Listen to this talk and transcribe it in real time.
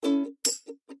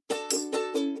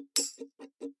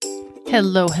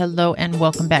Hello, and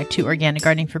welcome back to Organic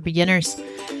Gardening for Beginners.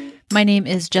 My name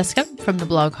is Jessica from the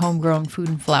blog Homegrown Food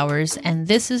and Flowers, and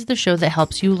this is the show that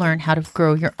helps you learn how to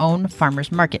grow your own farmer's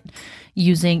market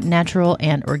using natural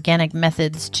and organic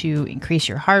methods to increase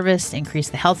your harvest, increase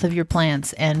the health of your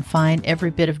plants, and find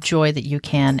every bit of joy that you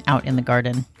can out in the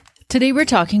garden. Today we're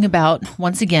talking about,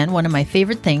 once again, one of my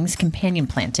favorite things, companion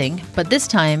planting, but this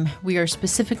time we are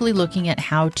specifically looking at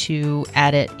how to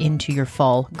add it into your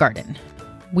fall garden.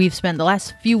 We've spent the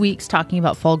last few weeks talking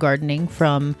about fall gardening,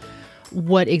 from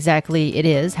what exactly it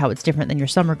is, how it's different than your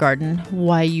summer garden,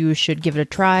 why you should give it a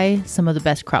try, some of the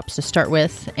best crops to start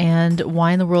with, and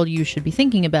why in the world you should be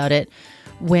thinking about it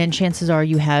when chances are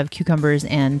you have cucumbers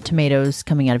and tomatoes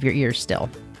coming out of your ears still.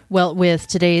 Well, with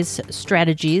today's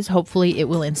strategies, hopefully it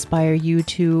will inspire you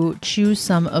to choose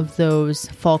some of those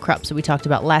fall crops that we talked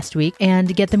about last week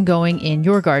and get them going in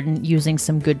your garden using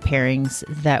some good pairings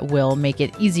that will make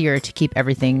it easier to keep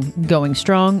everything going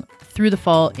strong through the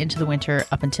fall into the winter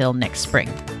up until next spring.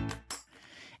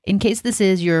 In case this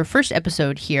is your first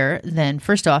episode here, then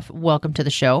first off, welcome to the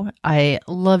show. I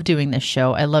love doing this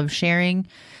show. I love sharing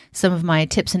some of my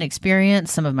tips and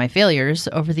experience, some of my failures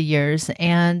over the years,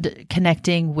 and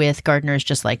connecting with gardeners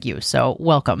just like you. So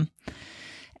welcome.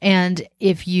 And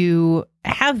if you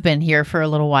have been here for a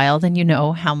little while, then you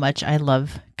know how much I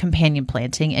love companion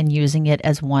planting and using it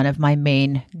as one of my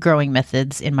main growing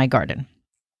methods in my garden.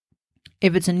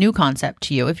 If it's a new concept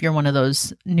to you, if you're one of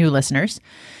those new listeners,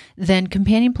 then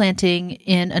companion planting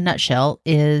in a nutshell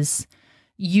is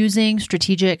using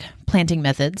strategic planting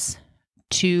methods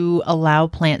to allow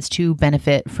plants to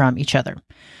benefit from each other.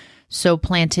 So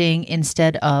planting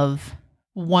instead of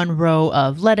one row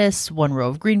of lettuce, one row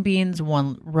of green beans,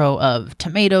 one row of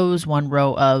tomatoes, one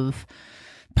row of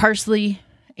parsley,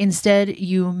 instead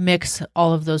you mix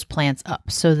all of those plants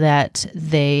up so that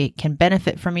they can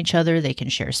benefit from each other, they can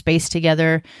share space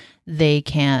together, they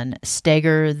can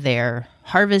stagger their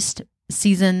harvest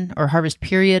season or harvest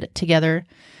period together,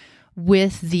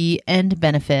 with the end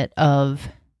benefit of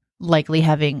likely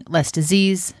having less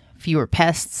disease, fewer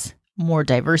pests, more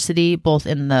diversity, both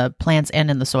in the plants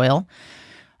and in the soil,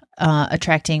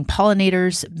 attracting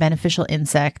pollinators, beneficial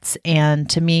insects, and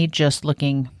to me, just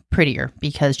looking prettier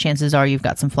because chances are you've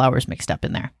got some flowers mixed up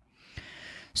in there.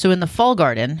 So in the fall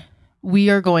garden,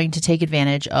 we are going to take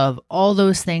advantage of all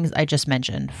those things I just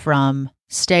mentioned, from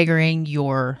staggering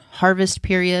your harvest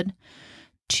period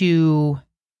to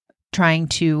trying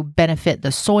to benefit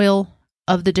the soil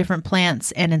of the different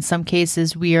plants. And in some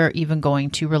cases, we are even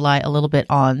going to rely a little bit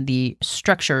on the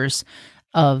structures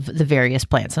of the various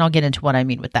plants. And I'll get into what I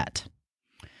mean with that.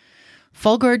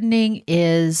 Fall gardening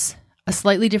is a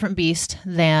slightly different beast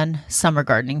than summer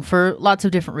gardening for lots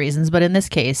of different reasons. But in this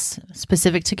case,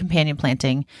 specific to companion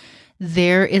planting,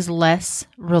 there is less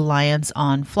reliance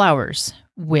on flowers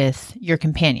with your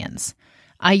companions.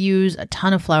 I use a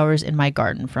ton of flowers in my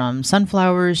garden, from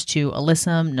sunflowers to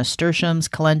alyssum, nasturtiums,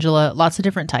 calendula, lots of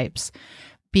different types,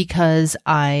 because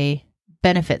I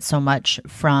benefit so much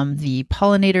from the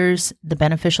pollinators, the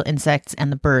beneficial insects,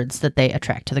 and the birds that they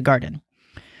attract to the garden.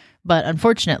 But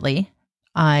unfortunately,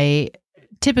 I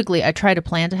try to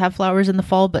plan to have flowers in the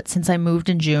fall, but since I moved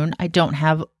in June, I don't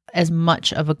have as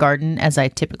much of a garden as I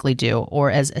typically do, or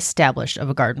as established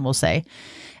of a garden, we'll say.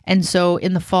 And so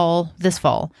in the fall, this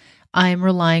fall, I'm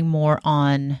relying more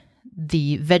on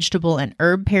the vegetable and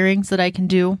herb pairings that I can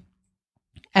do,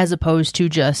 as opposed to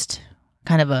just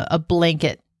kind of a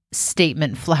blanket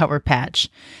statement flower patch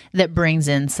that brings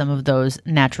in some of those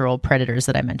natural predators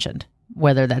that I mentioned,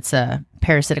 whether that's a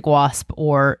parasitic wasp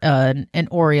or an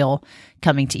oriole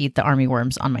coming to eat the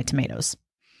armyworms on my tomatoes.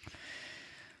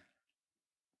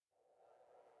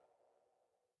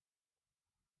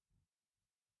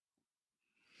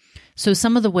 So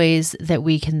some of the ways that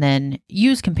we can then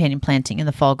use companion planting in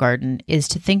the fall garden is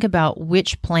to think about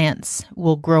which plants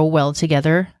will grow well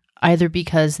together, either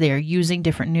because they are using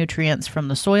different nutrients from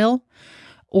the soil,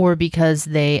 or because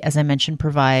they, as I mentioned,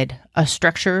 provide a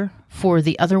structure for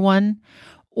the other one,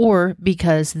 or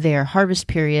because their harvest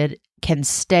period can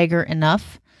stagger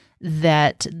enough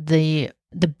that the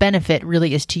benefit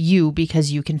really is to you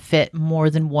because you can fit more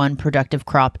than one productive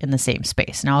crop in the same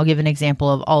space. Now I'll give an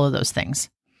example of all of those things.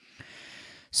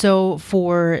 So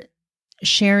for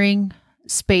sharing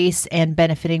space and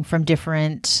benefiting from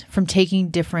taking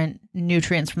different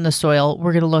nutrients from the soil,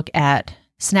 we're going to look at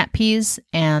snap peas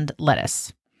and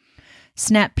lettuce.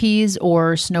 Snap peas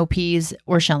or snow peas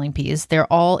or shelling peas,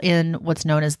 they're all in what's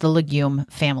known as the legume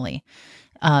family.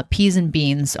 Peas and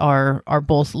beans are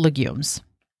both legumes.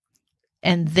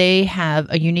 And they have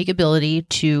a unique ability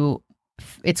to,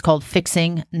 it's called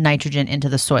fixing nitrogen into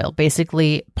the soil.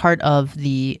 Basically, part of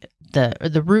the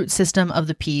The root system of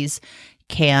the peas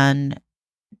can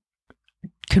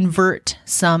convert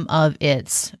some of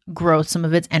its growth, some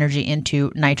of its energy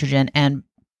into nitrogen and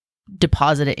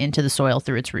deposit it into the soil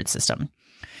through its root system.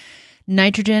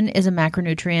 Nitrogen is a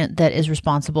macronutrient that is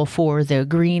responsible for the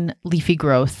green leafy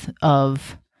growth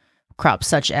of crops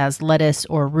such as lettuce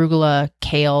or arugula,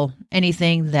 kale,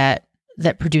 anything that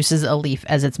produces a leaf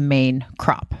as its main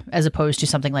crop, as opposed to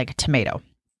something like a tomato,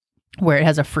 where it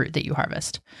has a fruit that you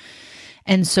harvest.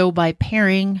 And so by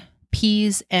pairing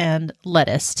peas and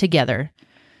lettuce together,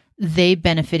 they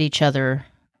benefit each other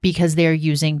because they're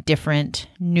using different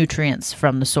nutrients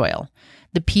from the soil.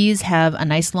 The peas have a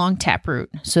nice long taproot,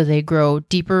 so they grow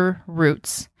deeper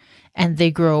roots, and they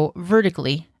grow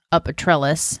vertically up a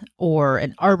trellis or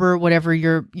an arbor, whatever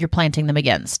you're planting them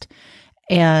against.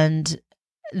 And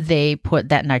they put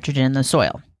that nitrogen in the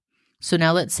soil. So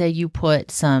now let's say you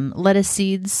put some lettuce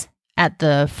seeds at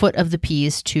the foot of the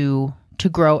peas to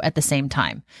grow at the same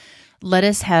time.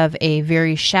 Lettuce have a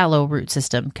very shallow root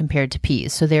system compared to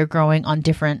peas. So they're growing on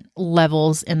different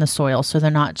levels in the soil. So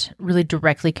they're not really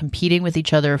directly competing with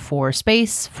each other for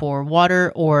space, for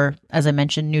water, or, as I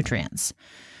mentioned, nutrients.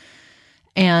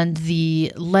 And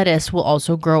the lettuce will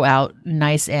also grow out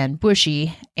nice and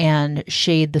bushy and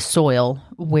shade the soil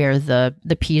where the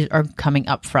peas are coming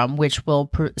up from, which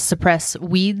will suppress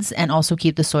weeds and also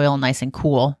keep the soil nice and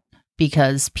cool,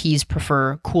 because peas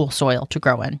prefer cool soil to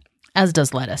grow in, as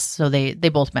does lettuce. So they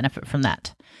both benefit from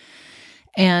that.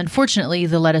 And fortunately,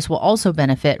 the lettuce will also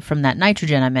benefit from that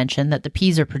nitrogen I mentioned that the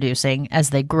peas are producing as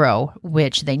they grow,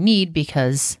 which they need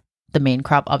because the main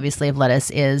crop, obviously, of lettuce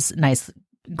is nice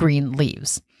green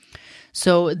leaves.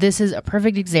 So this is a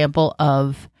perfect example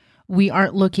of, we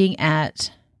aren't looking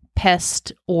at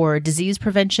pest or disease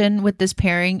prevention with this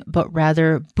pairing, but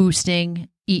rather boosting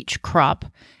each crop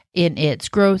in its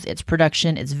growth, its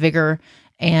production, its vigor,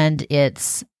 and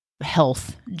its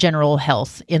health, general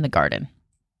health in the garden.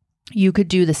 You could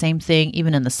do the same thing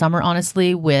even in the summer,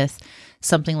 honestly, with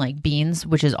something like beans,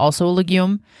 which is also a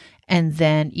legume, and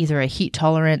then either a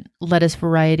heat-tolerant lettuce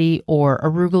variety or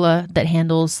arugula that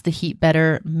handles the heat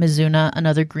better, mizuna,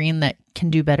 another green that can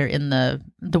do better in the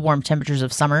warm temperatures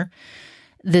of summer.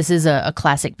 This is a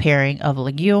classic pairing of a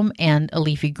legume and a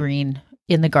leafy green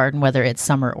in the garden, whether it's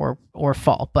summer or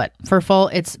fall. But for fall,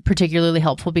 it's particularly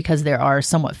helpful because there are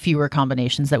somewhat fewer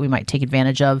combinations that we might take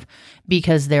advantage of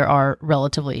because there are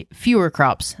relatively fewer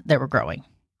crops that we're growing.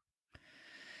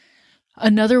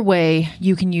 Another way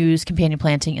you can use companion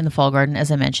planting in the fall garden,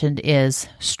 as I mentioned, is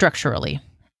structurally.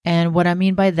 And what I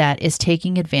mean by that is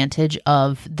taking advantage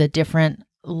of the different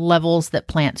levels that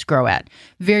plants grow at.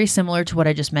 Very similar to what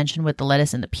I just mentioned with the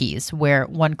lettuce and the peas, where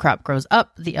one crop grows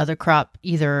up, the other crop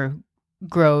either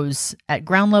grows at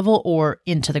ground level or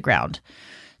into the ground.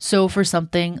 So for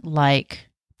something like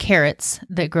carrots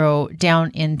that grow down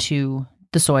into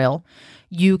the soil,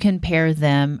 you can pair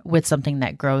them with something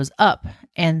that grows up,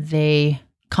 and they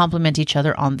complement each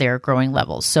other on their growing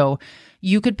levels. So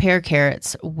you could pair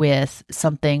carrots with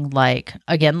something like,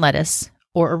 again, lettuce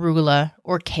or arugula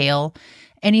or kale,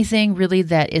 anything really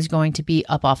that is going to be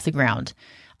up off the ground.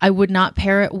 I would not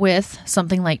pair it with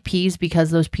something like peas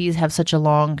because those peas have such a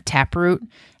long taproot.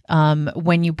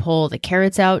 When you pull the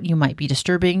carrots out, you might be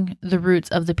disturbing the roots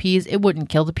of the peas. It wouldn't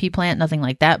kill the pea plant, nothing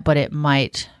like that, but it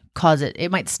might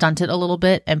it might stunt it a little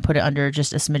bit and put it under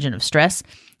just a smidgen of stress.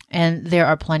 And there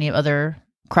are plenty of other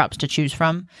crops to choose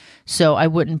from. So I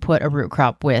wouldn't put a root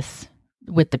crop with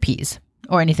the peas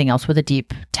or anything else with a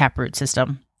deep taproot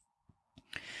system.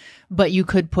 But you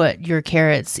could put your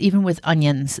carrots, even with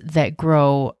onions that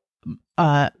grow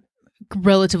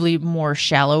relatively more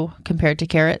shallow compared to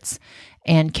carrots.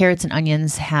 And carrots and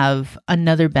onions have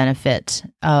another benefit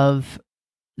of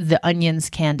the onions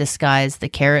can disguise the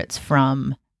carrots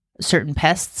from certain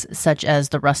pests, such as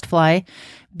the rust fly,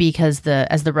 because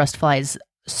as the rust fly is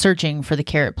searching for the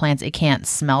carrot plants, it can't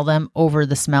smell them over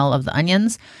the smell of the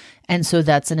onions. And so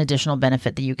that's an additional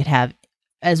benefit that you could have,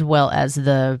 as well as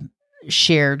the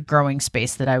shared growing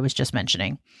space that I was just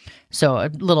mentioning. So a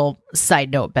little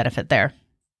side note benefit there.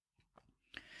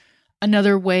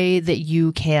 Another way that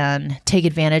you can take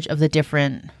advantage of the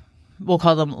different, we'll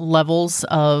call them levels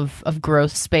of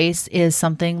growth space, is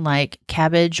something like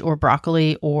cabbage or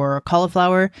broccoli or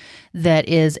cauliflower that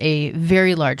is a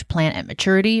very large plant at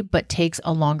maturity, but takes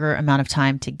a longer amount of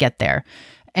time to get there.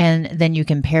 And then you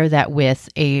can pair that with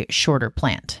a shorter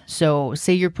plant. So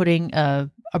say you're putting a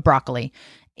broccoli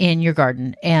in your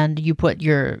garden and you put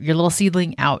your little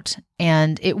seedling out,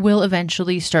 and it will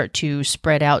eventually start to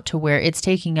spread out to where it's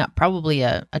taking up probably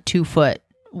a 2-foot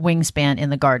wingspan in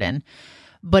the garden.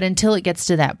 But until it gets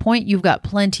to that point, you've got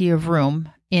plenty of room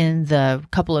in the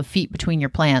couple of feet between your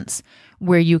plants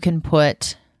where you can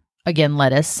put, again,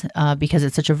 lettuce, because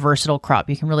it's such a versatile crop.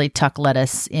 You can really tuck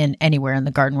lettuce in anywhere in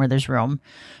the garden where there's room.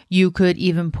 You could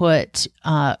even put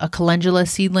a calendula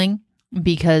seedling,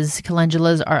 because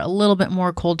calendulas are a little bit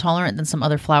more cold tolerant than some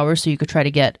other flowers. So you could try to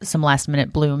get some last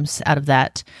minute blooms out of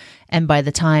that. And by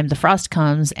the time the frost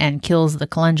comes and kills the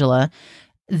calendula,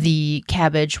 the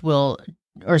cabbage will,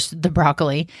 or the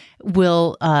broccoli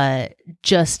will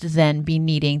just then be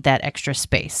needing that extra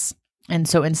space. And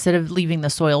so instead of leaving the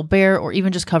soil bare or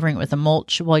even just covering it with a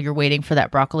mulch while you're waiting for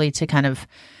that broccoli to kind of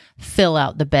fill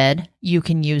out the bed, you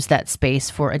can use that space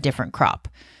for a different crop.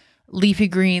 Leafy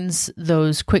greens,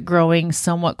 those quick growing,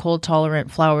 somewhat cold tolerant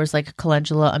flowers like a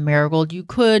calendula, a marigold, you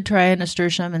could try a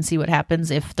nasturtium and see what happens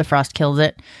if the frost kills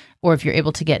it, or if you're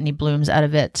able to get any blooms out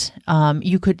of it.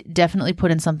 You could definitely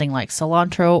put in something like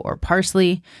cilantro or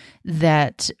parsley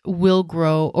that will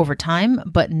grow over time,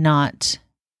 but not,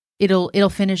 it'll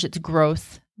finish its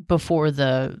growth before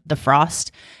the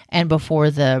frost and before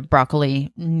the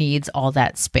broccoli needs all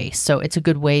that space. So it's a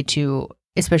good way to,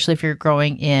 especially if you're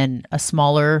growing in a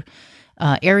smaller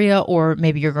area, or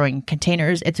maybe you're growing in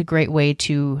containers, it's a great way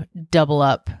to double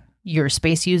up your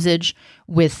space usage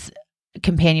with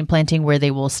companion planting where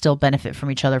they will still benefit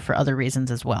from each other for other reasons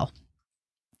as well.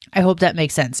 I hope that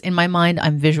makes sense. In my mind,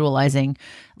 I'm visualizing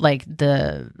like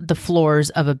the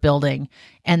floors of a building,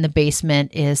 and the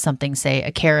basement is something, say,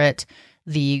 a carrot.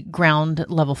 The ground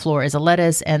level floor is a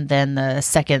lettuce, and then the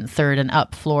second, third, and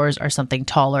up floors are something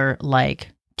taller like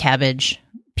cabbage,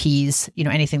 peas,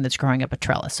 anything that's growing up a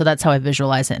trellis. So that's how I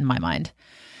visualize it in my mind.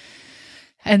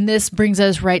 And this brings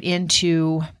us right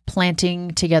into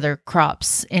planting together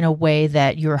crops in a way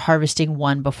that you're harvesting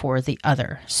one before the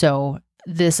other. So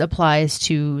this applies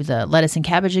to the lettuce and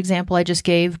cabbage example I just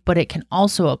gave, but it can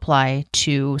also apply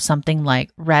to something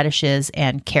like radishes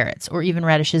and carrots, or even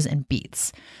radishes and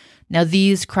beets. Now,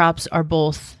 these crops are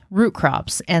both root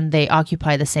crops and they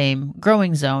occupy the same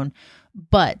growing zone,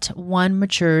 but one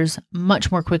matures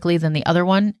much more quickly than the other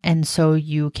one. And so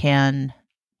you can,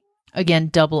 again,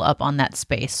 double up on that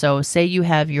space. So say you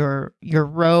have your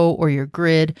row or your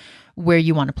grid where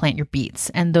you want to plant your beets,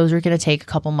 and those are going to take a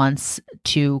couple months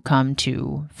to come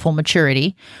to full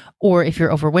maturity. Or if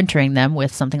you're overwintering them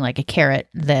with something like a carrot,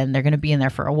 then they're going to be in there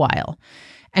for a while.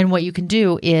 And what you can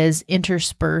do is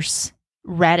intersperse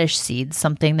radish seeds,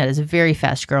 something that is very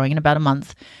fast growing in about a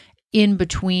month, in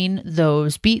between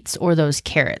those beets or those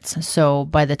carrots. So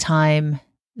by the time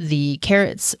the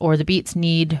carrots or the beets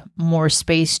need more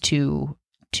space to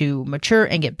mature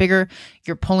and get bigger,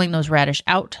 you're pulling those radish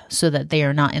out so that they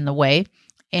are not in the way.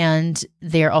 And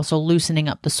they're also loosening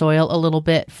up the soil a little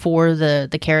bit for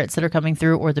the carrots that are coming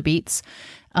through, or the beets.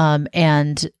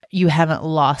 And you haven't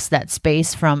lost that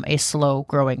space from a slow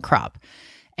growing crop.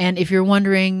 And if you're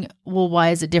wondering, well, why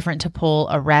is it different to pull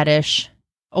a radish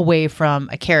away from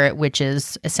a carrot, which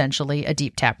is essentially a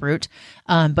deep taproot,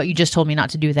 but you just told me not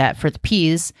to do that for the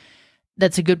peas?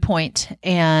 That's a good point.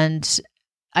 And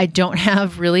I don't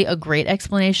have really a great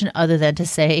explanation other than to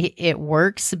say it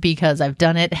works because I've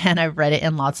done it and I've read it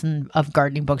in lots of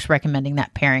gardening books recommending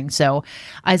that pairing. So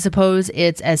I suppose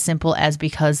it's as simple as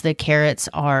because the carrots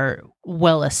are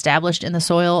well established in the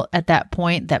soil at that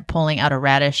point, that pulling out a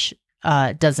radish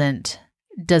doesn't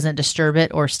disturb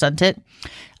it or stunt it.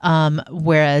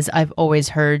 Whereas I've always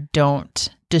heard don't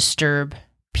disturb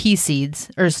pea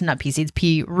seeds, or not pea seeds,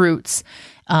 pea roots,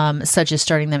 such as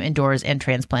starting them indoors and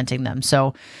transplanting them.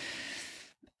 So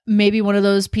maybe one of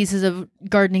those pieces of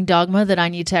gardening dogma that I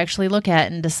need to actually look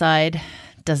at and decide,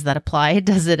 does that apply?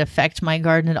 Does it affect my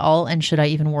garden at all? And should I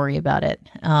even worry about it?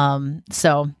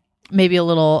 So maybe a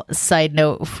little side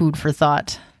note, food for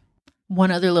thought.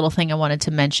 One other little thing I wanted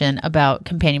to mention about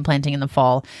companion planting in the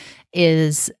fall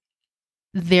is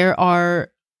there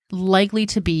are likely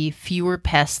to be fewer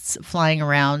pests flying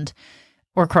around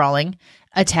or crawling,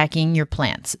 attacking your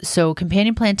plants. So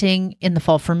companion planting in the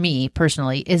fall, for me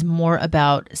personally, is more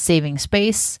about saving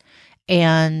space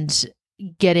and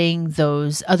getting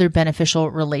those other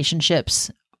beneficial relationships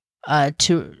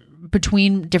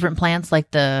between different plants,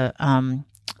 like the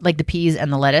peas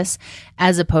and the lettuce,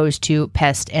 as opposed to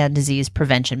pest and disease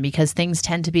prevention, because things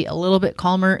tend to be a little bit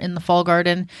calmer in the fall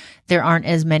garden. There aren't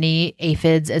as many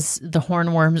aphids, as the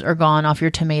hornworms are gone off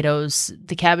your tomatoes.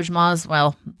 The cabbage moths,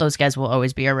 well, those guys will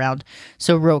always be around.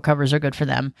 So row covers are good for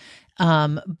them.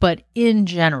 But in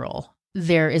general,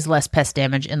 there is less pest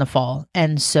damage in the fall.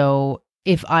 And so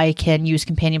if I can use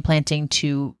companion planting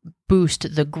to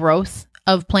boost the growth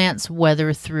of plants,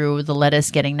 whether through the lettuce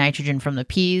getting nitrogen from the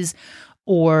peas,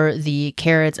 or the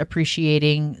carrots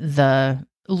appreciating the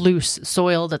loose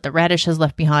soil that the radish has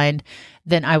left behind,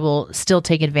 then I will still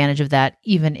take advantage of that,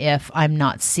 even if I'm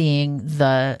not seeing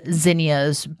the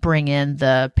zinnias bring in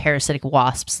the parasitic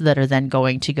wasps that are then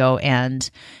going to go and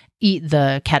eat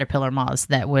the caterpillar moths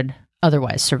that would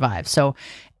otherwise survive. So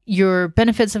your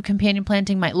benefits of companion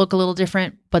planting might look a little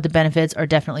different, but the benefits are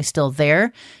definitely still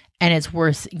there. And it's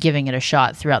worth giving it a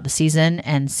shot throughout the season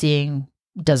and seeing,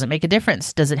 does it make a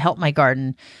difference? Does it help my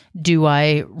garden? Do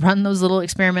I run those little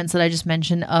experiments that I just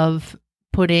mentioned of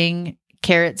putting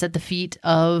carrots at the feet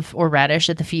of, or radish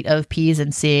at the feet of peas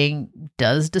and seeing,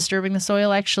 does disturbing the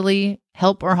soil actually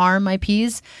help or harm my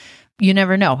peas? You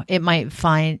never know. You might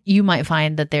find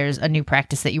that there's a new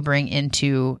practice that you bring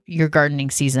into your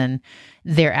gardening season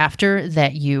thereafter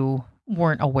that you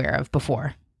weren't aware of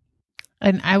before.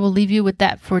 And I will leave you with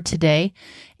that for today.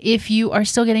 If you are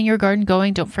still getting your garden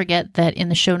going, don't forget that in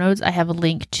the show notes, I have a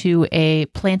link to a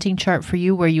planting chart for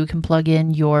you where you can plug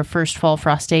in your first fall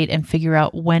frost date and figure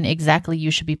out when exactly you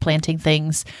should be planting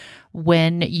things,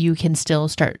 when you can still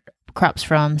start crops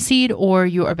from seed, or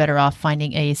you are better off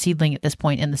finding a seedling at this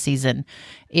point in the season.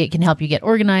 It can help you get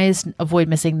organized, avoid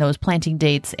missing those planting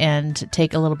dates, and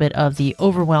take a little bit of the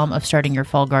overwhelm of starting your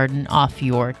fall garden off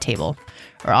your table,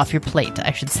 or off your plate,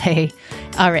 I should say.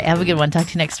 All right, have a good one. Talk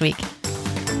to you next week.